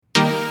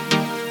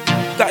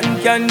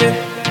candy,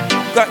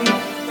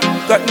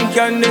 cotton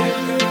candy,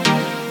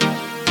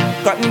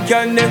 cotton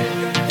candy.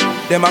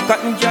 Them a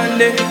cotton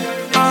candy.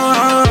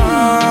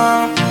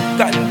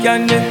 Cotton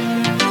candy,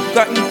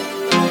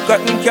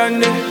 cotton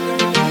candy,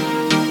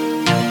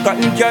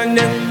 cotton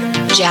candy.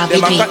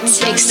 Jabby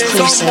Beats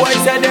exclusive. Some boys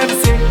say them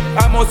say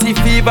I must see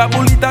fever.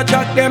 Bullet a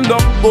track them down.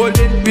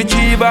 Golden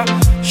retriever.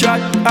 Shot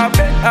a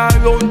bend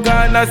around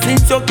corner.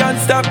 Since you can't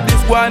stop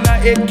this one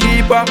a head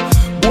keeper.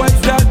 Boys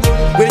that gun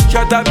when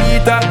shot a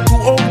beater. To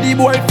how the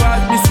boy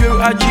fast, me swear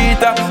a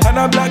cheater.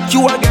 And I block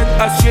you again,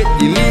 a straight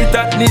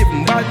deleter.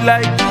 Even bad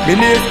like me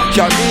name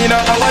Shamina.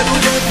 How I do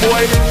them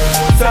boy them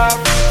soft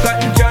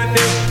cotton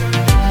candy.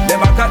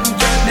 Them a cotton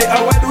candy.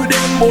 How I do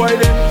them boy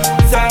them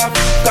soft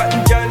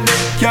cotton candy.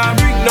 Can't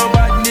bring no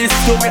badness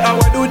to me. How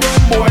I do them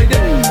boy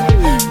them.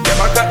 Them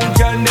a cotton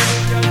candy.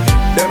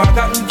 Them a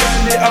cotton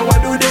candy. How I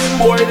do them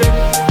boy them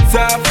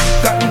soft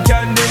cotton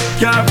candy.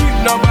 Can't bring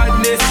no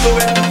badness to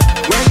me.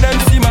 When them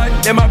see man,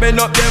 them a bend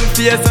up them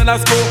face and a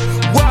scope.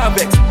 One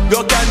vex,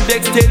 you can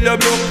vex till you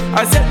blow.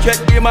 I said check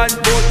the man,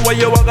 but what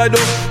you wanna do?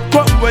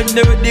 Come when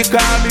they ready,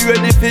 call me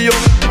ready for you.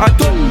 I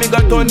told me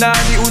got on the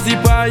Uzi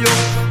for you.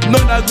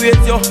 None a grace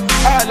you,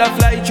 all a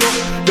flight you.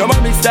 Your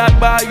mommy start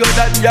by you,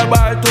 daddy a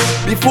bar too.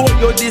 Before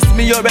you diss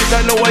me, you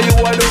better know what you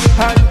want to do.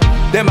 And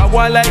them a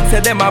one like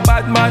say them a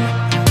bad man.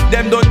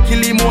 Them don't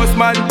kill him most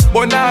man,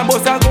 but now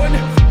boss a gun,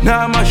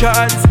 now mash your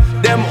hands.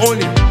 Them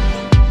only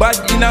bad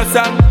in a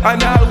song,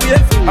 and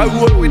always I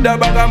roll with a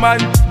bag of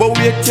man. But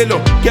wait till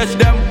you catch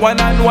them one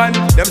on one.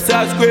 Them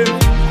start scream,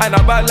 and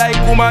a bad like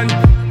woman.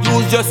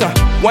 Use just a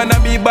wanna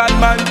be bad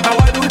man. How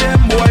I do them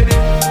boy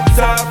them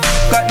soft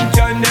cotton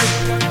candy.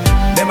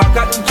 Them a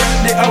cotton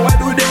candy. How I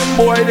do them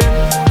boy them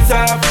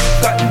soft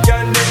cotton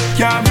candy.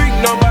 Can't bring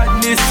no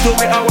badness to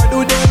me. How I do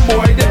them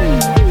boy them.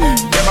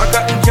 Them a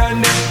cotton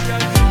candy.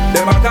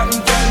 Them a cotton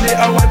candy.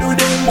 How I do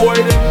them boy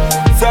them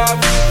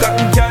soft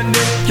cotton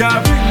candy.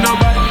 Can't bring no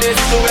badness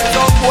to me.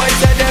 Some boys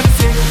say them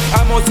sick.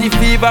 I must see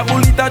fever.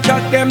 Bullet a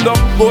track them down.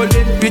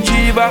 Golden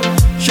retriever.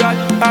 Shot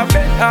a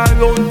bend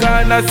around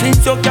corner.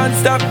 Since you can't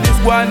stop this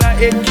one a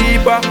head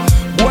keeper.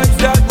 Boys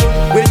that gun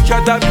when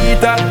shot a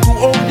beater. To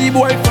how the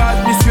boy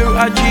fast, me swear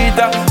a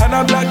cheater. And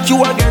I block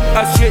you again,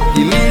 a straight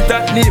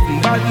deleter.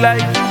 Even bad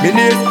like me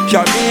name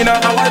Shamina.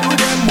 How I do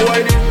them boy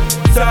them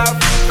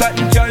soft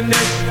cotton candy.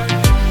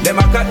 Them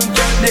a cotton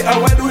candy. How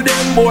I do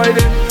them boy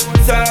them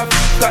soft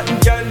cotton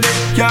candy.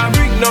 Can't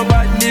bring no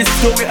badness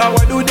to me. How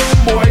I do them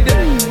boy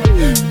them.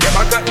 Them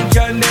a cotton